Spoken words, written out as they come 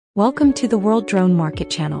Welcome to the World Drone Market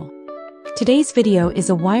channel. Today's video is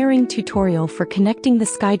a wiring tutorial for connecting the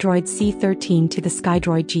Skydroid C13 to the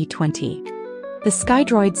Skydroid G20. The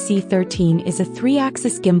Skydroid C13 is a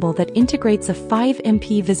 3-axis gimbal that integrates a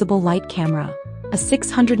 5MP visible light camera, a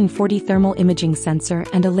 640 thermal imaging sensor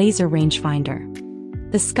and a laser rangefinder.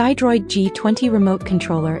 The Skydroid G20 remote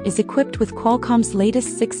controller is equipped with Qualcomm's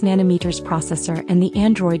latest 6nm processor and the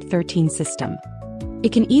Android 13 system.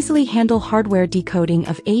 It can easily handle hardware decoding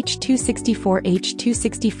of H.264,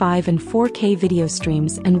 H.265 and 4K video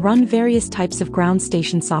streams and run various types of ground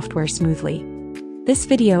station software smoothly. This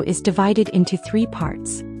video is divided into 3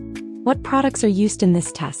 parts. What products are used in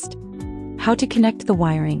this test? How to connect the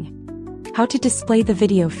wiring. How to display the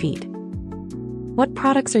video feed. What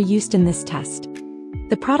products are used in this test?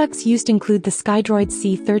 The products used include the Skydroid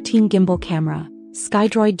C13 gimbal camera,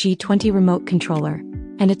 Skydroid G20 remote controller,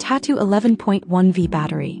 and a Tatu 11.1V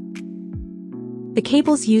battery. The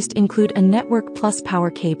cables used include a Network Plus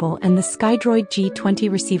power cable and the Skydroid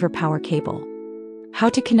G20 receiver power cable. How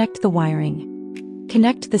to connect the wiring.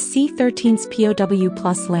 Connect the C13's POW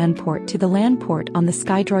Plus LAN port to the LAN port on the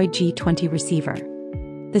Skydroid G20 receiver.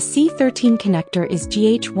 The C13 connector is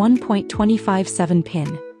GH1.257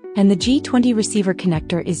 pin, and the G20 receiver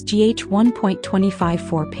connector is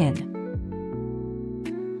GH1.254 pin.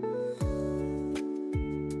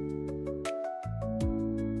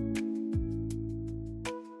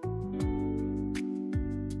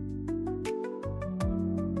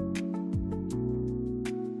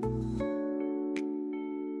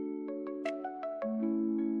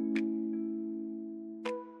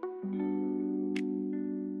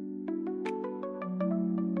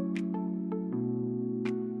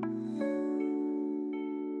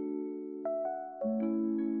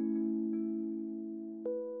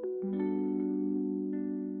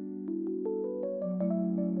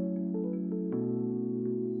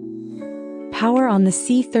 Power on the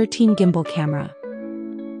C13 gimbal camera.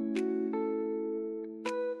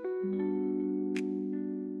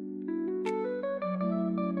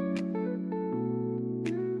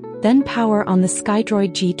 Then power on the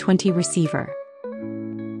Skydroid G20 receiver.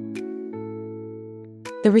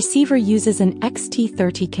 The receiver uses an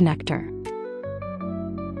XT30 connector.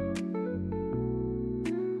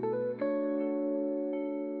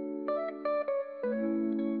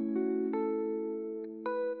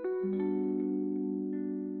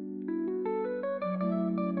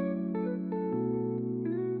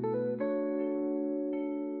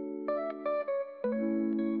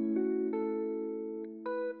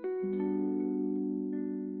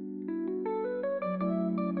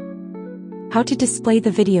 How to display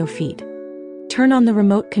the video feed. Turn on the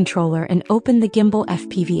remote controller and open the Gimbal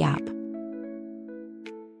FPV app.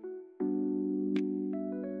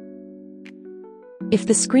 If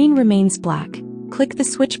the screen remains black, click the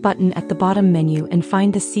switch button at the bottom menu and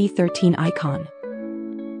find the C13 icon.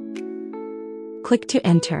 Click to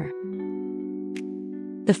enter.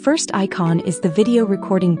 The first icon is the video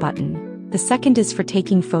recording button, the second is for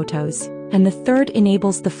taking photos, and the third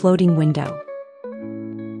enables the floating window.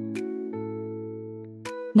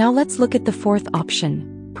 Now let's look at the fourth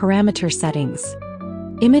option, parameter settings.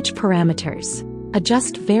 Image parameters.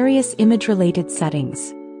 Adjust various image-related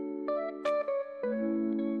settings.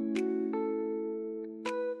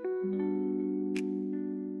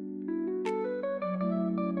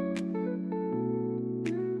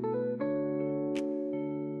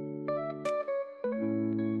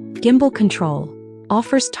 Gimbal control.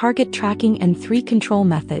 Offers target tracking and 3 control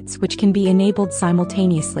methods which can be enabled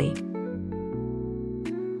simultaneously.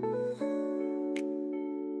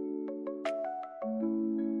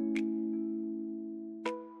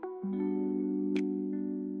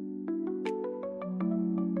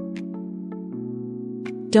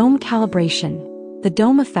 Dome calibration. The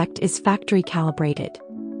dome effect is factory calibrated.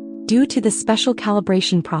 Due to the special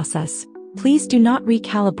calibration process, please do not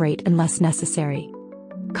recalibrate unless necessary.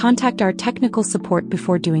 Contact our technical support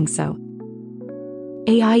before doing so.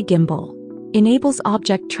 AI gimbal. Enables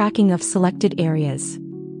object tracking of selected areas.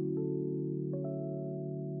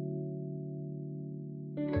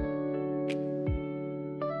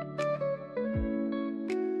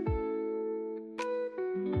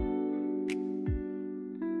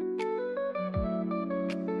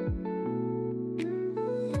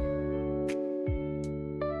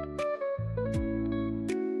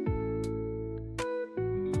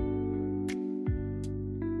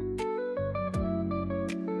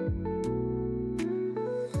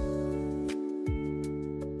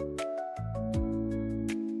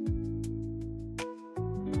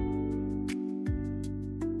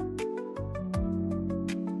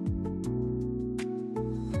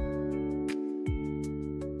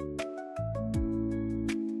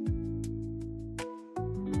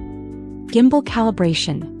 Gimbal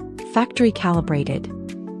calibration. Factory calibrated.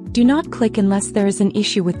 Do not click unless there is an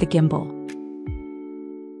issue with the gimbal.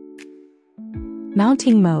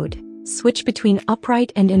 Mounting mode. Switch between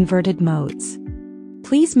upright and inverted modes.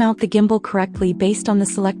 Please mount the gimbal correctly based on the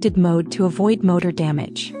selected mode to avoid motor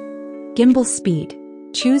damage. Gimbal speed.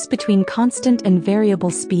 Choose between constant and variable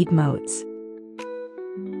speed modes.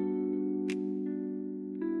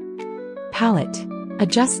 Palette.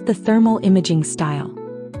 Adjust the thermal imaging style.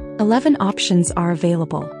 11 options are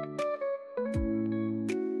available.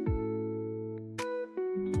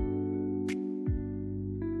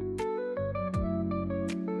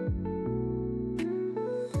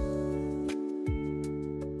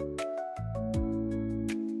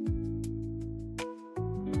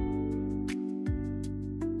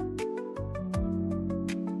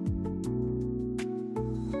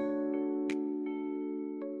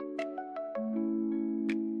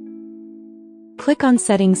 Click on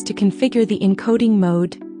Settings to configure the encoding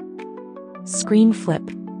mode, screen flip,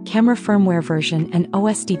 camera firmware version and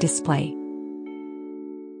OSD display.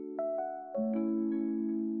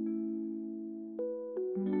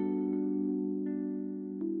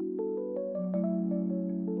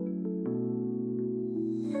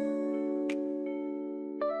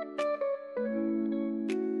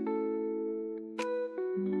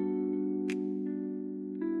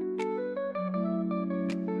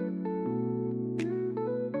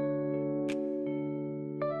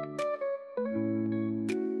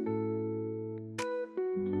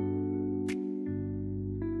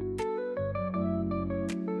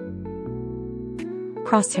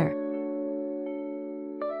 Crosshair.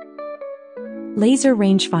 Laser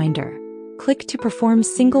rangefinder. Click to perform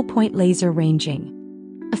single-point laser ranging.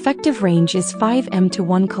 Effective range is 5 m to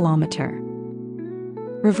 1 km.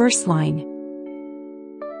 Reverse line.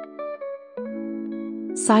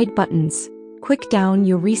 Side buttons. Quick down,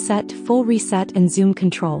 you reset, full reset and zoom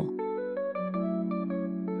control.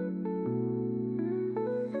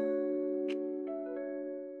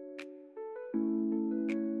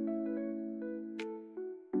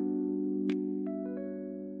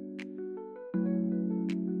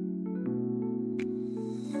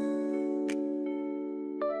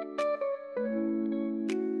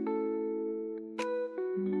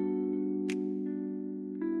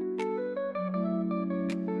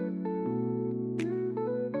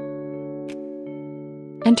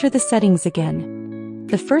 Enter the settings again.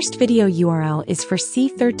 The first video URL is for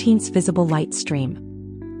C13's visible light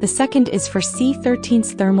stream. The second is for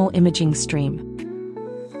C13's thermal imaging stream.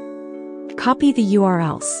 Copy the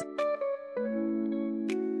URLs.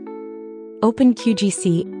 Open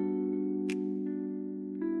QGC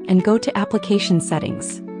and go to Application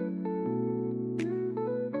Settings.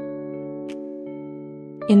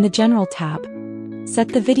 In the General tab, set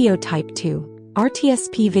the video type to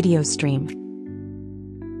RTSP video stream.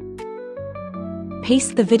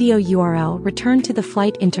 Paste the video URL, return to the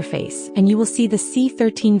flight interface, and you will see the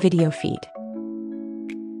C13 video feed.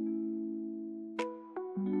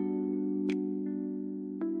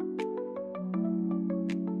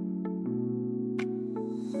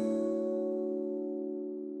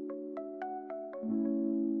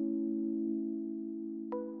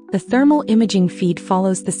 The thermal imaging feed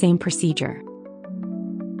follows the same procedure.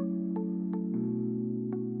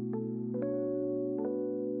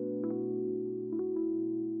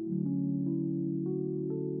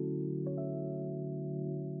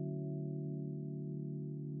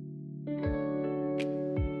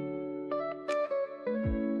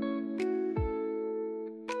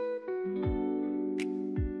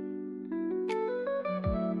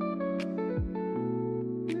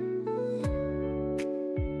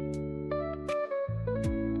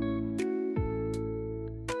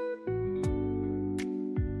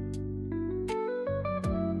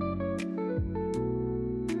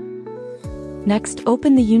 Next,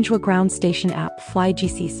 open the Yunhua ground station app, Fly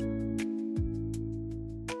GCs.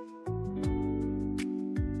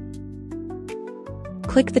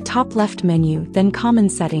 Click the top left menu, then Common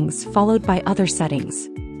Settings, followed by Other Settings.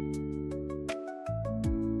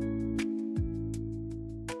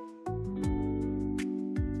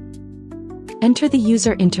 Enter the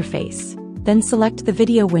user interface, then select the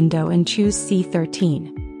video window and choose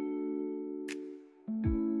C13.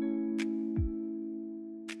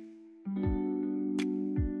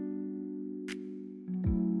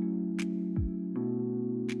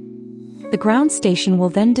 The ground station will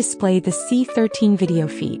then display the C13 video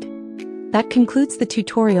feed. That concludes the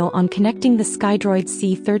tutorial on connecting the Skydroid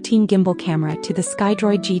C13 gimbal camera to the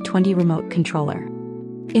Skydroid G20 remote controller.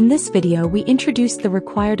 In this video we introduced the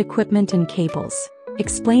required equipment and cables,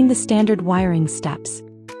 explain the standard wiring steps,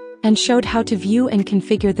 and showed how to view and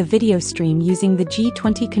configure the video stream using the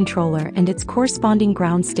G20 controller and its corresponding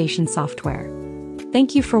ground station software.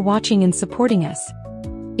 Thank you for watching and supporting us.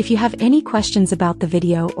 If you have any questions about the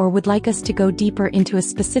video or would like us to go deeper into a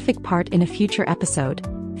specific part in a future episode,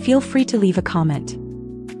 feel free to leave a comment.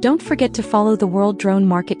 Don't forget to follow the World Drone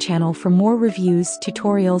Market channel for more reviews,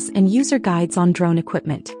 tutorials, and user guides on drone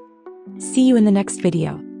equipment. See you in the next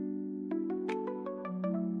video.